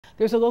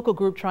There's a local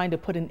group trying to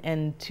put an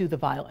end to the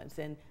violence,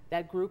 and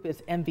that group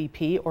is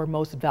MVP, or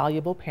Most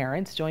Valuable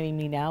Parents. Joining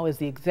me now is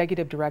the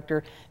Executive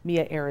Director,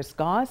 Mia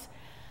Ayers-Goss.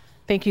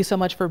 Thank you so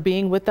much for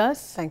being with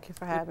us. Thank you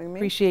for having me.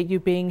 Appreciate you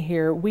being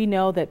here. We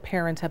know that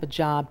parents have a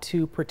job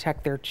to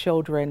protect their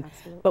children.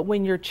 Absolutely. But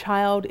when your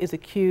child is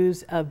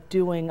accused of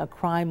doing a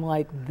crime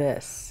like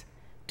this,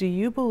 do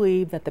you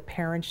believe that the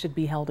parents should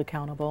be held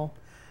accountable?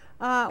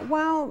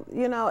 Well,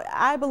 you know,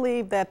 I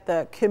believe that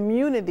the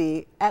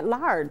community at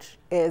large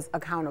is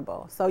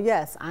accountable. So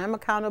yes, I'm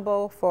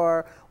accountable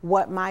for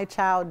what my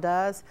child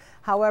does.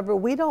 However,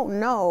 we don't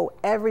know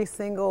every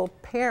single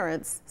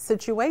parent's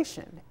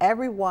situation.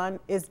 Everyone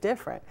is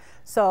different.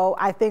 So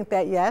I think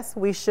that yes,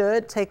 we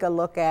should take a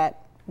look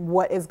at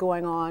what is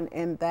going on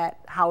in that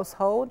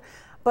household.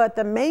 But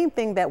the main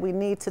thing that we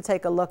need to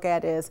take a look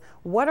at is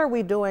what are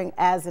we doing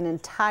as an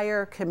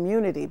entire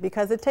community?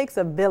 Because it takes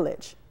a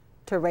village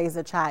to raise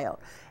a child,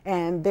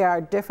 and there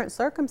are different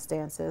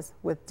circumstances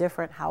with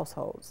different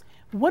households.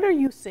 What are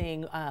you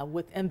seeing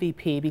with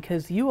MVP?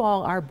 Because you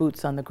all are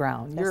boots on the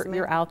ground. Yes,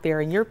 You're out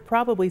there, and you're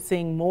probably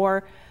seeing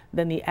more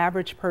than the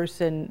average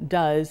person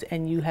does,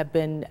 and you have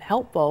been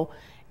helpful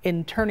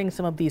in turning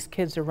some of these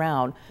kids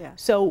around. Yeah.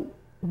 So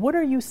what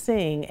are you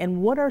seeing,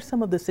 and what are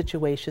some of the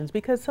situations?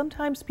 Because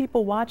sometimes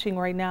people watching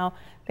right now,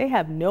 they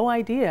have no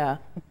idea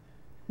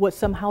what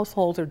some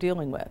households are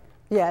dealing with.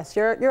 Yes,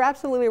 you're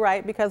absolutely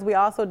right, because we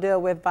also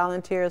deal with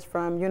volunteers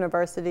from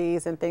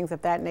universities and things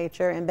of that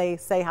nature, and they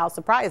say how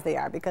surprised they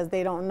are because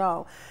they don't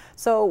know.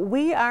 So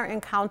we are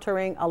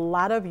encountering a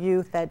lot of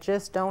youth that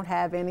just don't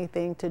have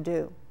anything to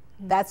do.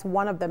 That's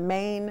one of the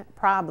main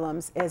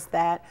problems, is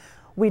that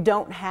we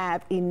don't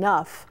have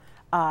enough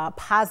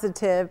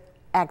positive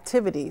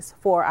activities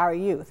for our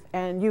youth.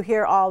 And you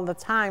hear all the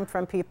time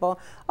from people,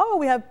 oh,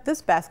 we have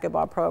this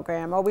basketball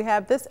program, or we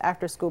have this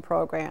after-school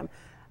program.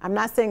 I'm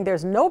not saying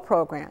there's no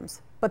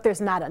programs, but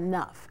there's not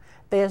enough.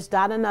 There's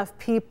not enough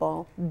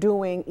people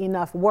doing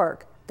enough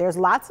work. There's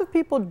lots of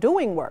people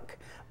doing work,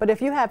 but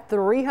if you have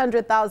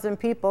 300,000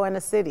 people in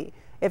a city,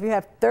 if you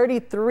have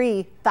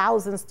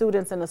 33,000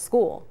 students in a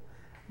school,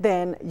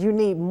 then you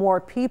need more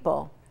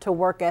people to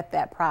work at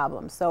that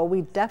problem. So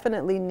we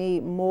definitely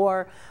need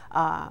more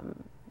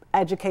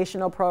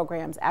educational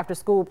programs,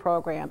 after-school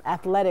program,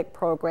 athletic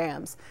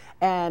programs,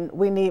 and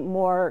we need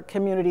more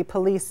community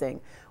policing.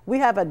 We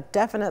have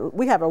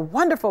a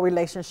wonderful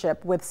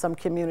relationship with some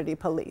community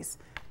police,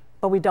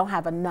 but we don't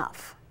have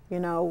enough. You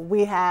know,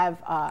 we have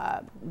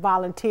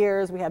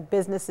volunteers, we have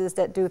businesses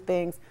that do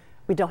things.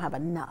 We don't have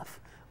enough.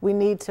 We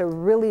need to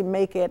really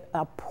make it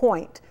a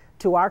point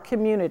to our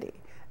community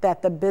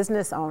that the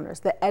business owners,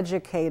 the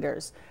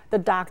educators, the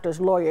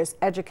doctors, lawyers,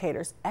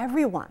 educators,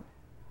 everyone,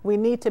 we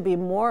need to be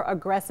more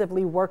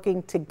aggressively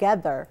working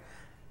together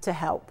to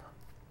help.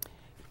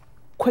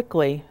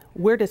 Quickly,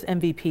 where does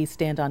MVP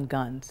stand on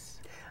guns?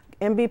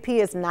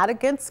 MVP is not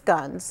against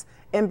guns.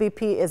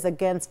 MVP is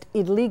against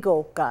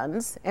illegal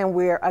guns, and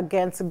we're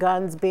against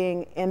guns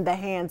being in the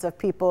hands of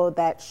people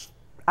that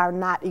are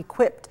not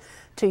equipped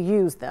to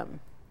use them.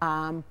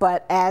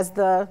 But as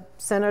the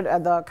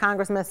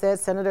congressman said,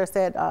 senator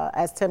said,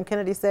 as Tim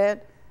Kennedy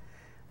said,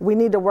 we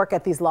need to work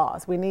at these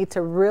laws. We need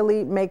to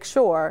really make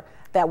sure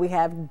that we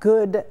have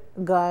good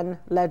gun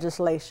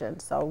legislation.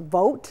 So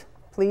vote.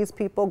 Please,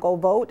 people, go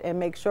vote and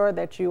make sure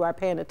that you are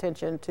paying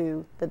attention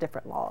to the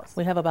different laws.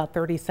 We have about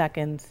 30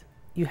 seconds.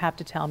 You have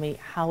to tell me,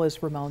 how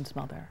is Ramon's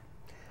mother?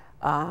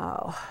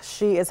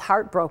 She is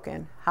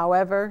heartbroken.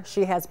 However,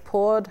 she has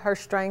pulled her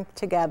strength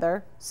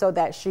together so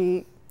that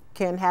she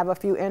can have a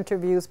few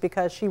interviews,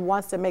 because she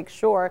wants to make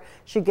sure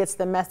she gets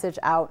the message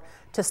out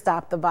to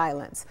stop the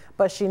violence.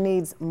 But she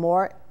needs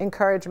more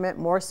encouragement,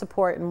 more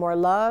support, and more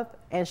love,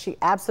 and she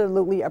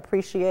absolutely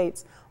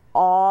appreciates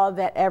all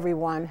that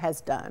everyone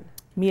has done.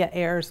 Mia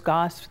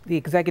Ayers-Goss, the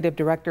Executive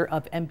Director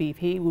of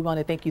MVP, we want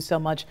to thank you so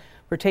much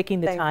for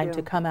taking the time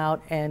to come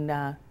out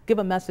and give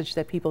a message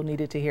that people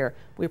needed to hear.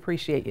 We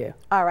appreciate you.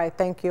 All right,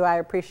 thank you. I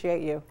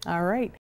appreciate you. All right.